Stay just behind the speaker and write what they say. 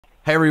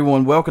Hey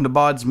everyone, welcome to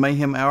BODS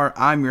Mayhem Hour.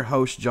 I'm your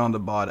host, John the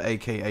Bod,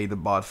 aka the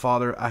Bod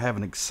Father. I have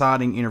an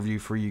exciting interview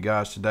for you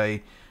guys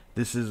today.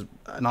 This is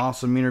an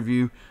awesome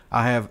interview.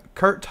 I have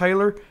Curt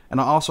Taylor, and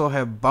I also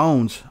have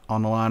BONZ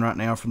on the line right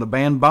now from the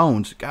band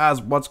BONZ.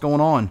 Guys, what's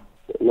going on?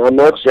 Not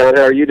much, John.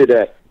 How are you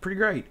today? Pretty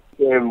great.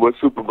 And we're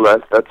super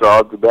blessed. That's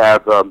all, to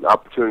have the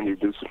opportunity to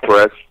do some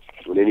press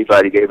when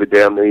anybody gave a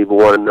damn they even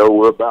want to know what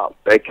we're about.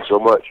 Thank you so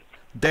much.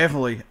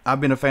 Definitely. I've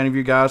been a fan of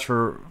you guys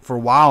for a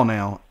while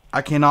now.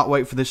 I cannot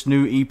wait for this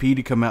new EP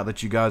to come out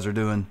that you guys are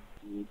doing.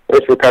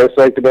 Yes, we're kind of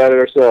psyched about it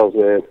ourselves,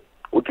 man.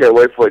 We can't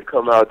wait for it to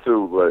come out,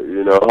 too. But,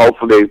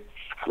 hopefully,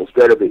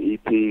 instead of the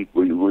EP,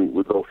 we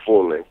go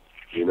full length.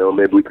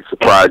 Maybe we can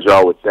surprise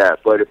y'all with that.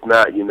 But if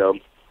not,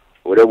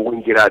 whatever we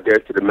can get out there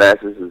to the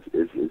masses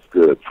is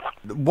good.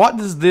 What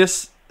does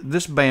this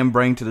band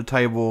bring to the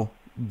table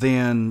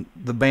than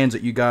the bands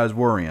that you guys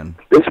were in?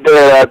 This band,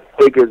 I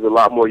think, is a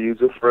lot more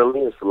user-friendly.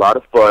 It's a lot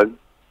of fun.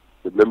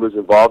 The members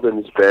involved in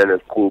this band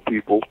are cool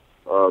people.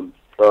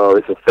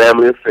 It's a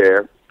family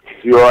affair.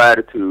 Zero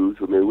attitudes.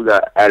 I mean, we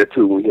got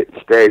attitude when we hit the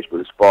stage, but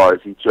as far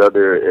as each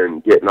other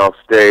and getting off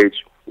stage,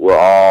 we're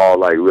all,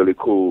 really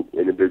cool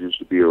individuals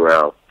to be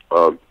around.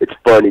 It's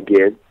fun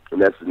again,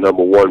 and that's the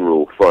number one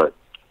rule, fun.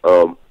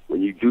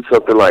 When you do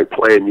something like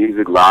playing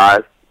music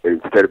live,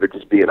 instead of it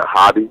just being a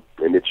hobby,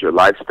 and it's your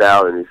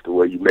lifestyle, and it's the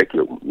way you make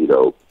your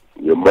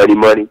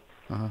money,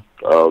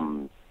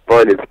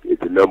 fun is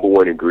the number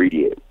one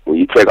ingredient. When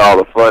you take all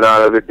the fun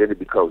out of it, then it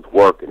becomes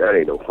work, and that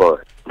ain't no fun.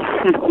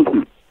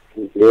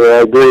 Yeah,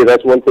 I agree.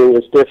 That's one thing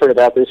that's different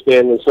about this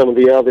band than some of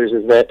the others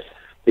is that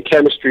the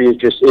chemistry is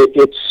just,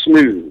 it's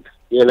smooth,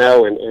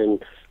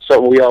 and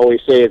something we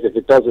always say is if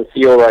it doesn't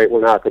feel right,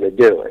 we're not going to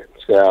do it.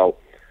 So,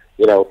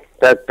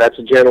 that's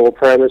a general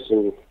premise,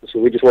 and so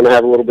we just want to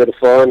have a little bit of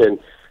fun, and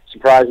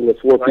surprising the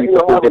four people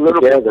who get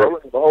together.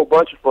 A whole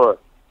bunch of fun.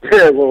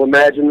 Well,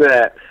 imagine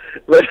that.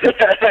 But,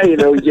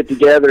 we get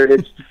together,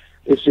 and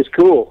it's just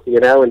cool,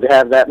 and to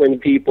have that many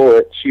people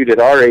at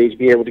our age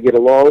be able to get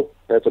along,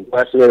 that's a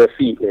blessing and a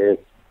feat, man.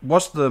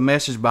 What's the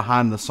message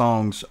behind the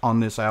songs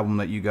on this album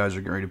that you guys are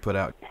getting ready to put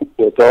out?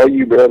 It's all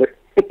you, brother.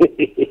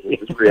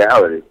 It's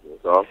reality.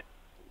 That's all.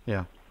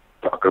 Yeah.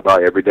 Talking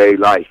about everyday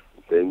life,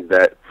 things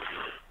that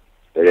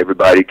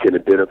everybody can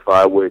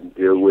identify with and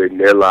deal with in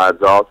their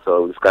lives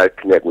also. Just got to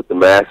connect with the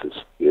masses.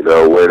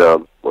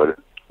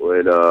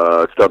 When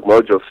Stuck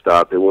Mojo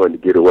stopped, they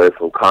wanted to get away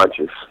from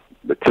conscious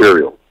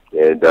material.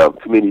 And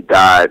too many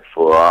died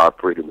for our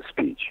freedom of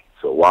speech.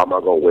 So why am I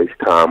going to waste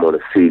time on a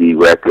CD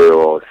record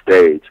or on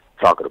stage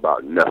talking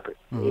about nothing?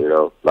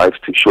 Life's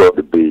too short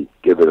to be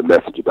giving a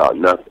message about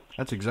nothing.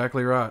 That's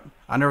exactly right.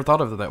 I never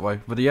thought of it that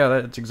way. But yeah,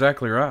 that's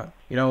exactly right.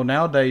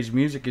 Nowadays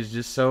music is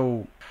just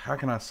so, how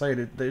can I say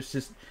it? There's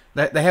just,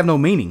 they have no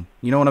meaning.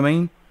 You know what I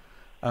mean?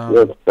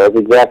 Yeah, that's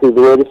exactly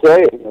the way to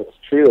say it. That's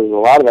true. There's a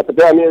lot of that. But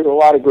there's a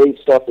lot of great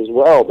stuff as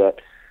well. But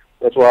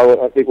that's why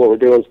I think what we're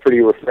doing is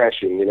pretty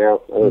refreshing,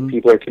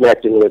 People are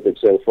connecting with it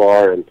so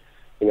far, and,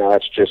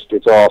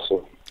 it's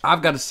awesome.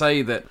 I've got to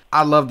say that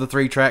I love the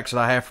 3 tracks that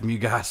I have from you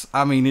guys.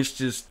 I mean, it's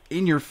just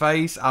in your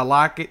face. I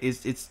like it.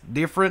 It's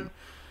different,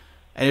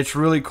 and it's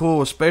really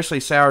cool,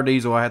 especially Sour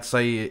Diesel, I have to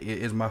say,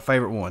 is my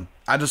favorite one.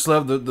 I just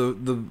love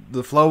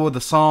the flow of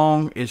the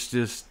song. It's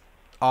just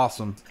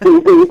awesome.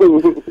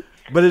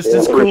 But it's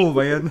just cool,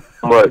 man.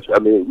 Much. I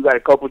mean, we got a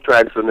couple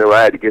tracks in there where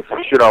I had to get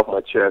some shit off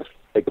my chest.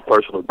 Take the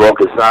personal.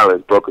 Broken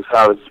Silence. Broken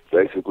Silence is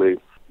basically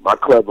my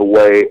clever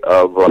way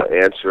of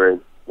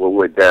answering what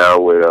went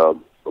down with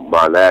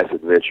my last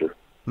adventure.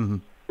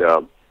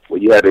 Mm-hmm.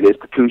 When you have an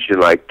institution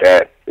like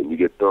that and you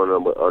get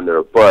thrown under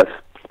a bus,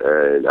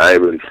 and I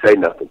didn't really say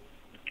nothing.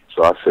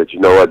 So I said,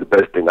 the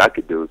best thing I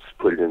could do is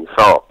put it in the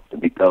song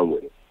and be done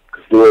with it.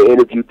 Because doing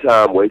interview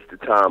time,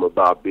 wasted time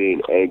about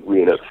being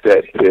angry and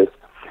upset, pissed,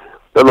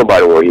 don't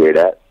nobody want to hear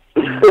that.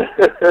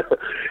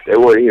 They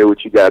want to hear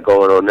what you got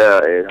going on now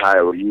and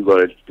how are you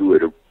going to do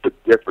it a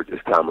bit different this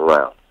time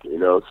around.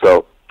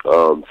 So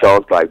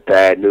songs like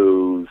Bad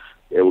News,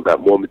 and we got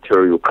more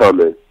material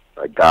coming,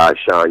 like God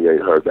Shine, you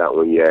ain't heard that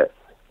one yet,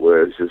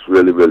 where it's just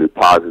really, really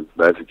positive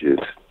messages,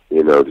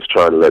 just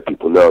trying to let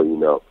people know,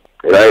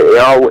 And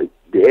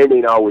the end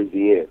ain't always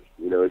the end,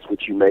 it's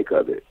what you make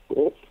of it.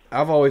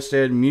 I've always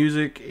said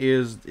music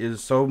is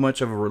so much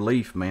of a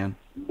relief, man.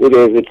 It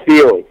is. It's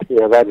feeling.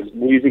 That is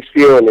music's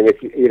feeling, and if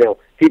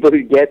people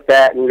who get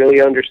that and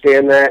really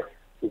understand that,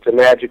 it's a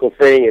magical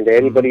thing. And to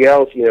anybody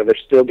else, they're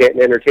still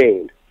getting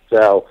entertained.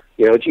 So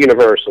it's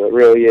universal. It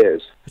really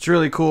is. It's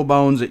really cool,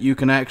 BONZ, that you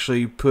can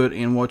actually put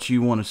in what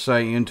you want to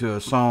say into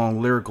a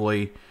song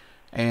lyrically,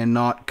 and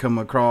not come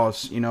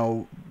across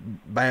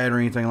bad or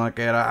anything like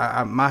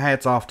that. My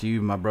hat's off to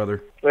you, my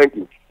brother. Thank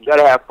you. You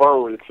gotta have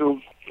fun with it too.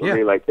 Yeah.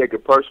 I mean, take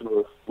it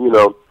personal.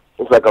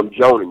 It's like I'm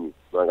joning you.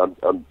 Like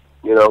I'm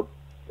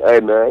hey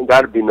man, ain't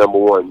gotta be number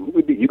one.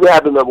 You can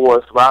have the number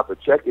one spot, but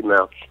check it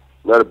now.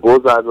 Now the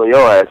bullseye's on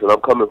your ass, and I'm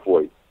coming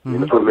for you. You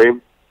know what I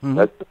mean?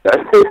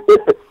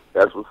 Mm-hmm.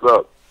 That's what's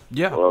up.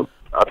 Yeah.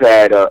 I've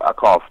had I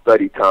call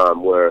study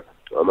time where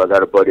I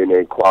got a buddy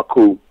named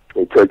Kwaku,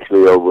 They takes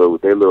me over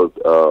with their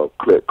little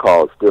clique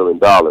called Stealing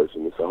Dollars,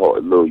 and it's a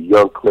little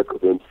young clique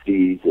of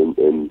MCs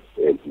and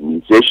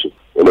musicians.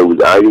 And it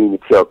was, I didn't even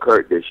tell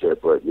Curt this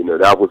yet, but you know,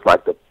 that was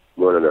like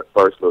one of the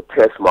first little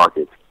test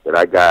markets that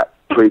I got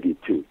privy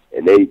to,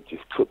 and they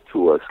just took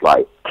to us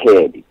like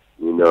candy,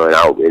 you know,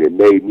 and it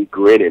made me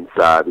grin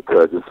inside,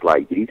 because it's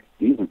like this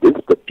is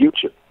the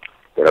future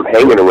that I'm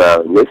hanging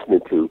around and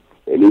listening to,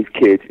 and these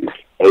kids just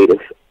ate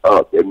us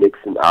up. They're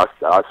mixing our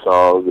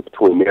songs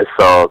between their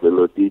songs and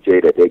little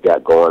DJ that they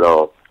got going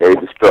on, and it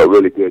just felt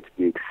really good to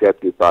be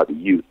accepted by the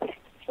youth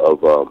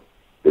of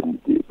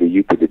the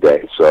youth of the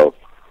day. So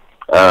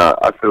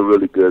I feel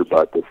really good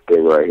about this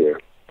thing right here.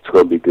 It's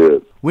gonna be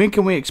good. When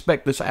can we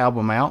expect this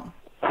album out?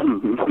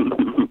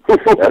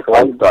 That's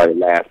why I started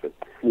laughing.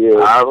 Yeah,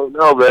 I don't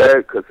know,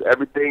 man, because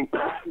everything,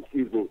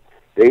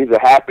 things are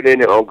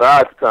happening on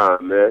God's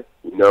time, man.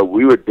 You know,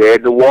 we were dead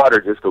in the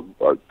water just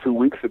 2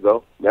 weeks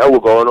ago. Now we're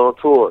going on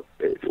tour.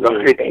 It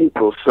started in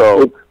April,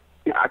 so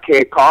I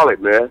can't call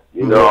it, man.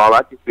 You know, all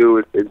I can do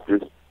is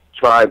just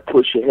try and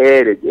push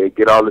ahead and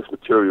get all this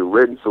material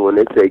written, so when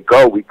they say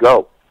go, we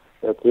go.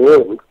 That's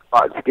it. We can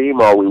start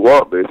steam all we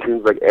want, but it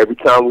seems like every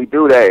time we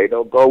do that, it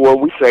don't go when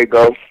we say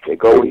go. They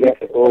go when we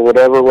or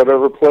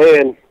whatever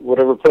plan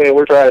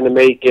we're trying to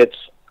make gets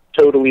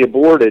totally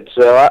aborted.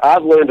 So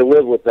I've learned to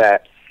live with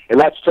that, and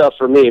that's tough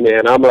for me,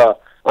 man.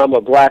 I'm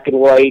a black and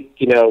white,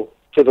 you know,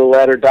 to the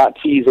letter, dot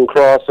T's and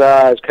cross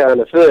I's kind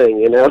of thing,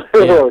 you know,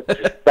 or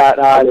dot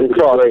I's and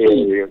cross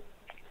T's.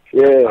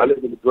 Yeah, I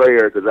live in the gray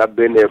area because I've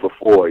been there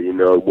before. You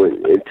know,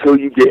 until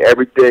you get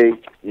everything,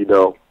 you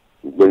know,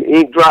 when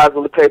ink dries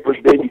on the paper,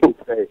 then you can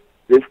say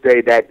this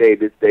day, that day,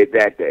 this day,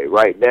 that day.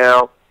 Right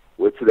now,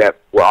 we're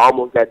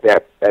almost at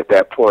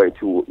that point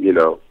to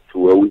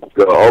where we can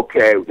go.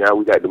 Okay, now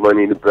we got the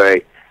money in the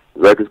bank.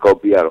 The record's gonna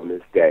be out on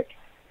this day.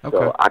 Okay.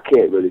 So I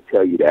can't really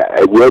tell you that.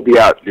 It will be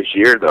out this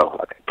year, though.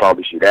 I can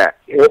promise you that.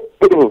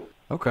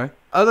 Okay.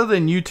 Other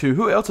than you two,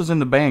 who else is in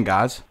the band,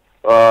 guys?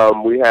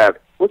 We have,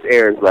 what's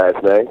Aaron's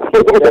last name?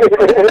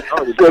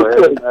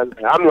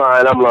 I'm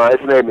lying.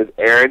 His name is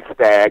Aaron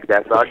Stagg.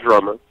 That's our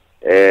drummer.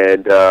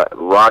 And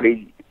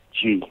Ronnie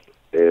G.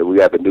 And we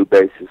have a new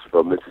bassist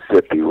from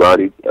Mississippi,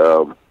 Ronnie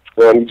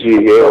G.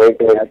 Yeah,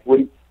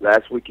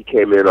 last week he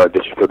came in,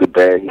 auditioned for the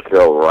band. He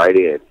fell right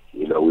in.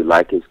 You know, we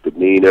like his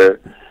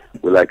demeanor.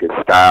 We like his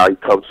style. He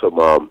comes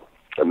from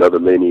another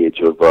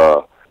lineage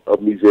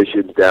of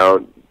musicians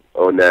down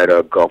on that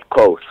Gulf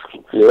Coast.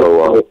 Yeah,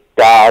 so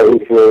style,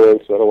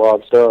 influence, and a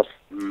lot of stuff.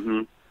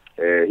 And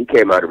he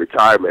came out of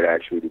retirement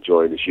actually to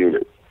join this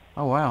unit.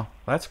 Oh wow,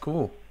 that's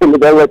cool. Don't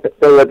let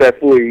that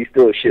fool you. He's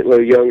still a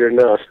shitload younger than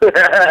us.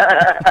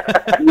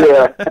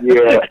 yeah.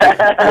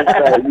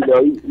 You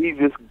know, he's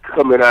just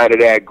coming out of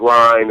that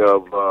grind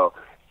of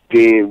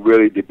being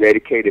really the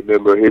dedicated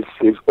member of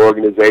his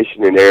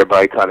organization, and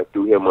everybody kind of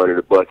threw him under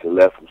the bus and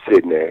left him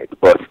sitting there at the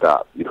bus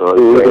stop. You know what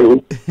I'm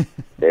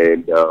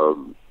saying?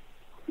 And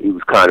he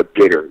was kind of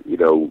bitter. You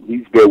know,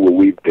 he's been where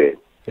we've been,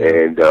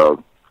 and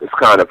it's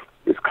kind of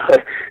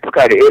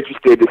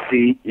interesting to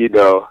see, you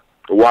know,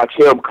 watch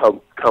him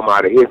come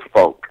out of his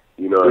funk.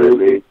 You know what I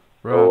mean?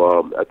 Right.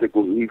 So I think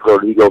he's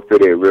gonna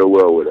fit in real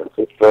well with us.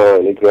 It's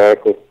fun,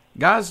 exactly.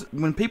 Guys,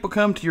 when people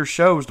come to your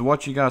shows to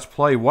watch you guys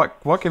play,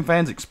 what can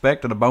fans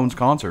expect at a BONZ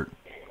concert?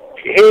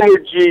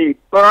 Energy,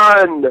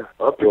 fun,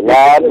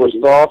 loud or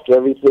soft,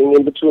 everything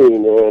in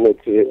between, man.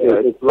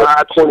 It's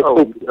live show,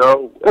 you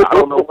know. I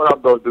don't know what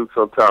I'm gonna do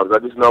sometimes. I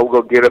just know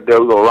we're gonna get up there,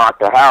 we're gonna rock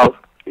the house.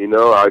 You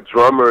know, our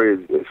drummer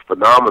is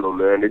phenomenal,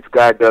 man. This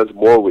guy does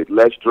more with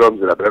less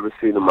drums than I've ever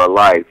seen in my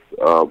life.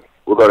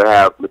 We're going to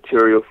have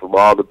material from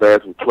all the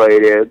bands we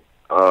played in.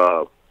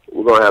 We're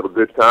going to have a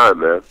good time,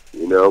 man.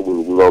 You know,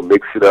 we're going to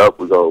mix it up.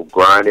 We're going to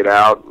grind it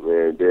out,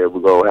 and then we're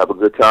going to have a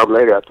good time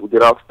later after we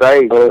get off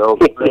stage. You know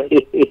what I'm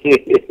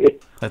saying?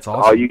 That's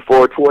awesome. All you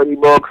 420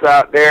 monks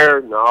out there,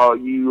 and all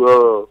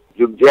you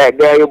Jack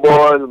Daniel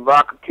boys and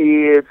vodka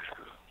kids,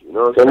 you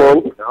know what I'm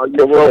saying? All you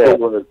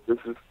trouble, this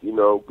is, you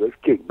know, let's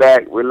kick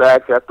back,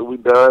 relax after we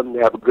done,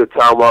 have a good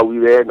time while we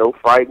there. No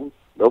fighting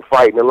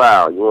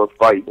allowed. You want to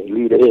fight, you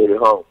leave it at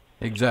home.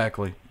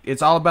 Exactly.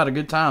 It's all about a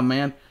good time,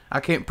 man. I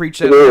can't preach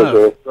that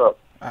enough.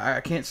 I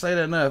can't say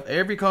that enough.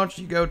 Every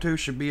concert you go to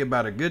should be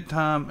about a good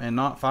time and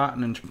not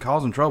fighting and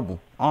causing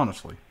trouble,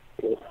 honestly.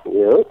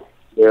 Yeah.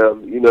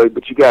 You know,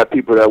 but you got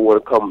people that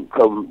want to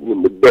come, you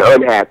know, they're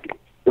unhappy.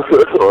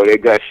 Or they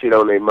got shit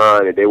on their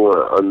mind and they want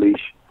to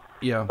unleash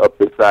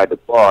up inside the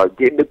bar.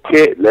 Get in the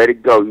pit, let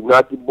it go. You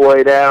knock your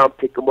boy down,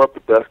 pick him up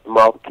and dust him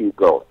off and keep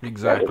going.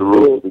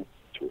 Exactly.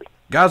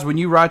 Guys, when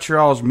you write your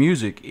all's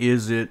music,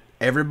 is it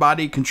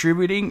everybody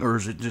contributing, or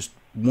is it just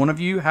one of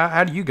you?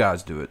 How do you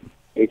guys do it?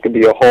 It could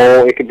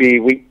be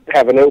we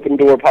have an open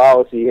door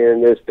policy here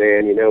in this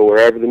band, you know,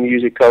 wherever the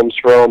music comes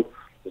from,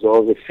 as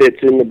long as it fits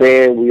in the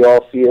band, we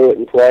all feel it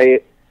and play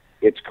it,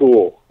 it's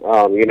cool.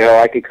 You know,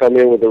 I could come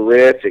in with a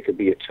riff, it could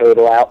be a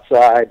total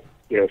outside,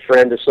 you know,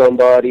 friend of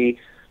somebody,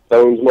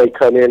 Bones might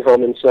come in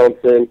humming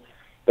something,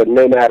 but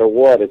no matter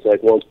what, it's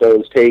like once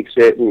Bones takes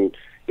it and,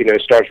 you know,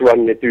 starts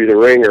running it through the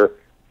ringer,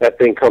 that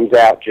thing comes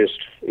out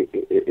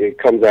it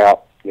comes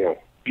out,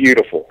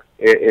 beautiful.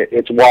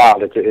 It's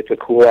wild. It's a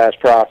cool ass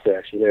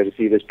process, to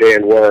see this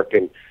band work.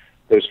 And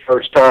those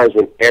first times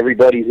when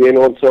everybody's in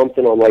on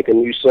something, on like a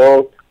new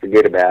song,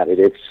 forget about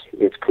it.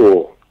 It's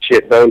cool.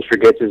 Shit, Bones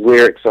forgets his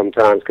lyrics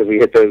sometimes because we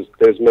hit those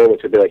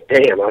moments to be like,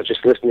 damn, I was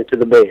just listening to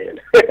the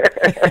band.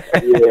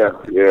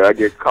 yeah, I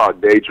get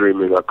caught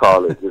daydreaming. I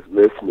call it just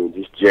listening,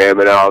 just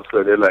jamming out.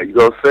 So they're like, you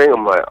gonna sing?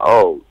 I'm like,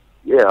 oh,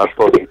 yeah, I'm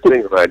supposed to be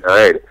singing right now,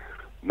 ain't it?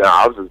 No,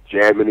 I was just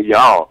jamming to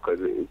y'all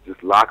because it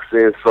just locks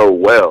in so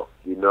well,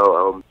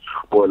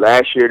 Boy,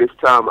 last year this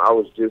time I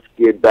was just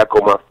getting back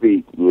on my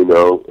feet,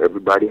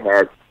 Everybody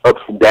had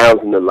ups and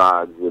downs in their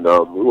lives, We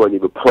weren't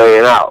even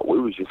playing out. We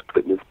was just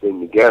putting this thing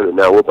together.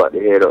 Now we're about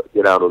to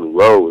get out on the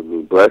road. I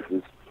mean,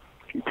 blessings,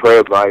 you pray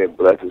about it,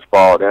 blessings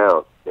fall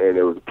down. And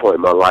there was a point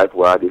in my life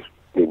where I just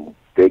didn't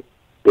think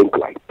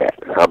like that.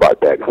 How about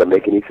that? Does that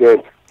make any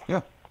sense?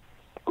 Yeah.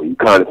 Well, you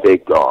kind of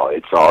think, oh,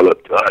 it's all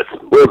up to us.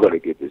 We're going to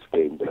get this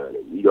thing done.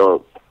 And you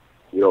don't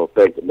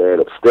thank the man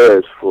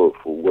upstairs for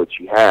what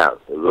you have.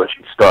 Unless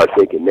you start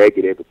thinking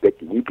negative and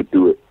thinking you could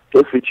do it,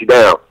 he'll sit you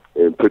down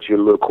and put you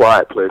in a little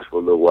quiet place for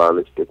a little while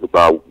and think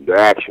about your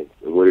actions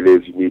and what it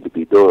is you need to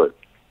be doing.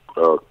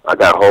 I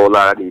got a whole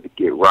lot I need to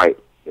get right.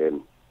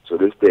 And so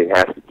this thing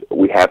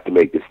we have to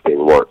make this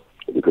thing work.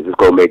 Because it's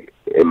going to make,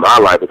 in my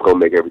life, it's going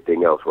to make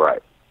everything else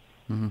right.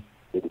 Mm-hmm.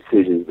 The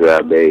decisions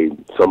that I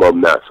made, some of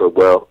them not so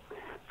well,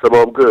 some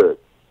of them good.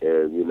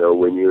 And,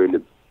 when you're in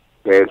the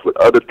bands with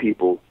other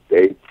people,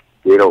 they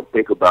don't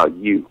think about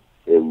you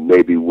and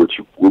maybe what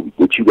you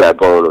got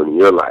going on in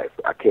your life.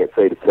 I can't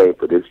say the same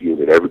for this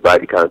unit.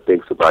 Everybody kind of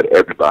thinks about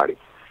everybody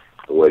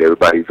and what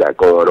everybody's got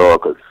going on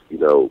because,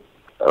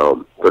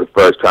 for the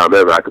first time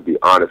ever, I could be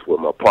honest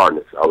with my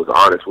partners. I was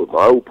honest with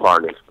my own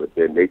partners, but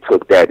then they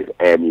took that as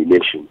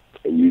ammunition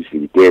and used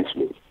it against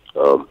me.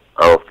 I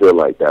don't feel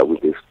like that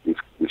with this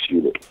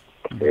unit.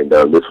 And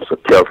this was a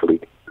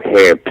carefully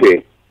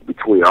hand-picked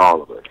between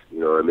all of us. You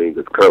know what I mean?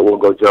 Because Curt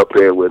wasn't going to jump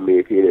in with me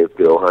if he didn't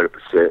feel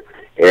 100%.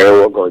 Aaron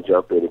wasn't going to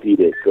jump in if he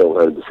didn't feel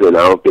 100%. I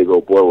don't think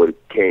old boy would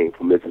have came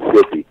from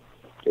Mississippi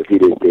if he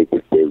didn't think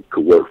this thing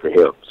could work for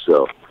him.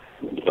 So,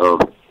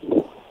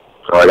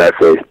 all I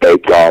say is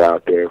thank y'all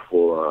out there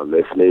for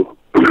listening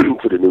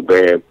to the new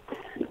band,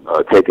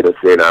 taking us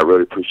in. I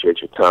really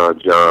appreciate your time,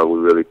 John. We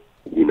really,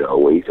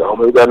 when he said, oh,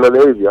 man, we got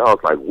another interview, I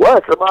was like,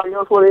 what? Somebody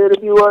else want to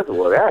interview us?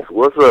 Well, that's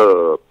what's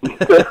up.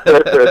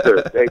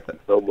 Thank you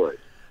so much.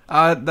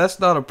 That's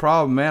not a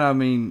problem, man. I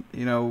mean,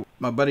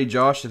 my buddy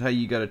Josh said, hey,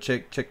 you got to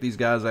check these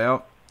guys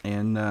out,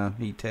 and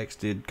he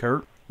texted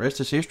Curt. Rest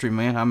is history,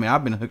 man. I mean,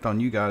 I've been hooked on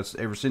you guys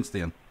ever since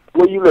then.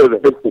 Where you live?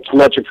 It's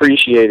much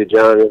appreciated,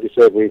 John. As I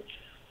said, we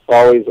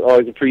always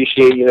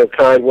appreciate,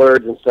 kind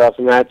words and stuff,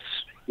 and that's,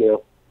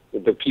 the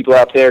people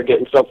out there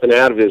getting something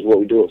out of it is what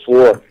we do it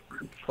for.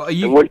 Well,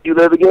 and where do you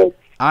live again?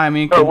 I'm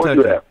in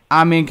Kentucky.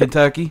 I'm in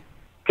Kentucky.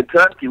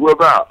 Kentucky? Where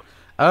about?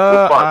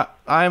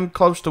 I'm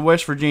close to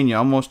West Virginia,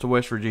 almost to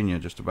West Virginia,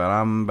 just about.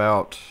 I'm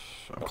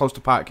close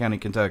to Pike County,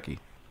 Kentucky.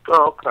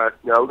 Oh, okay.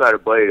 Now, we got a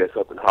buddy that's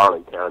up in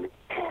Harlan County.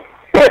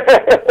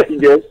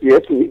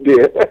 yes, we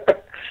did.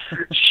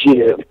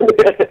 Shit.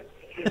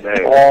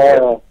 Man,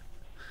 I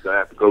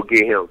have to go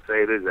get him,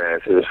 save his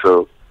ass here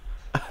soon.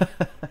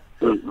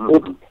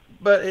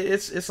 But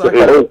it's like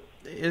that's a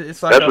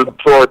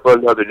story for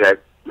another day.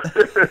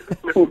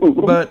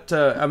 But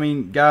I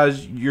mean,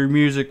 guys, your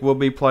music will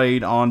be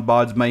played on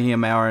BODS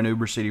Mayhem Hour and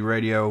Uber City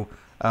Radio.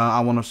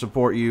 I want to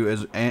support you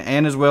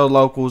as well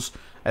locals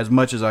as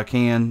much as I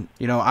can.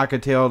 I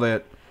could tell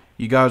that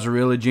you guys are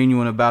really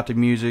genuine about the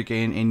music,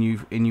 and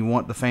you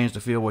want the fans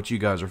to feel what you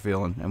guys are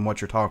feeling and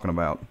what you're talking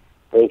about.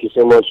 Thank you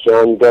so much,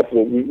 John.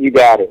 Definitely, you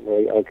got it.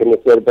 I couldn't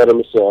have said it better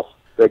myself.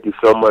 Thank you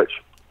so much.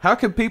 How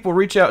can people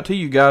reach out to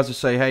you guys to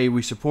say, hey,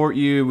 we support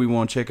you, we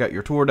want to check out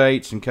your tour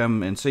dates and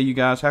come and see you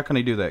guys? How can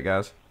they do that,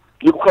 guys?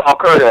 You can call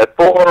Curt at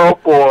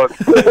 404.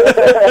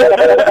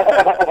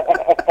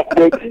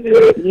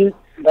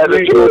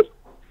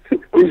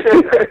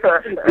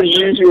 The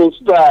usual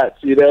spots,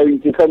 you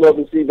can come up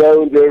and see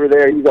Bones over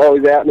there. He's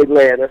always out in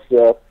Atlanta.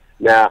 So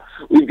now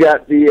we've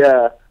got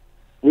the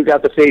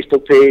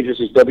Facebook page. This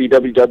is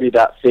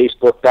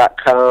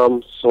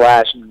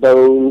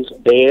www.facebook.com/Bones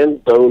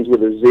Band, Bones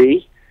with a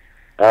Z.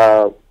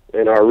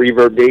 And our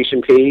Reverb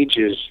Nation page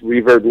is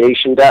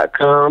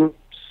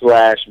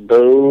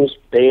reverbnation.com/Bones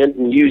Band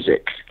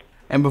Music.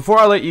 And before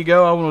I let you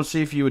go, I want to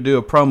see if you would do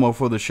a promo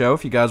for the show,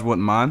 if you guys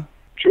wouldn't mind.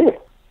 Sure.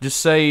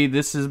 Just say,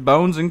 this is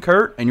Bones and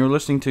Curt, and you're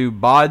listening to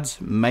BODS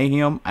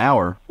Mayhem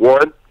Hour.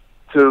 1,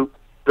 2,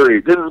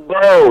 3. This is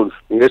Bones.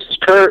 And this is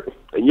Curt.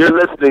 And you're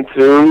listening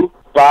to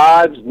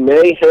BODS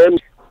Mayhem.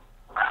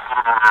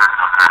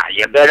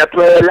 You better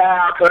play it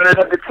loud. Turn it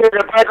up the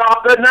tenor, back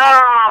off the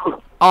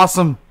knob.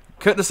 Awesome.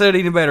 Couldn't have said it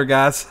any better,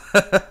 guys.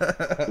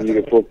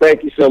 Beautiful.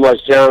 Thank you so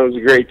much, John. It was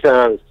a great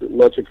time. It's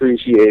much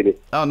appreciated.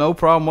 Oh, no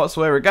problem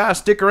whatsoever. Guys,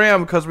 stick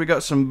around because we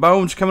got some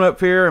Bones coming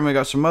up here, and we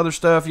got some other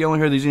stuff. You only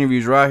hear these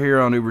interviews right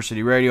here on Uber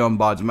City Radio on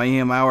BODS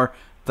Mayhem Hour.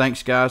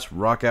 Thanks, guys.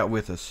 Rock out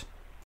with us.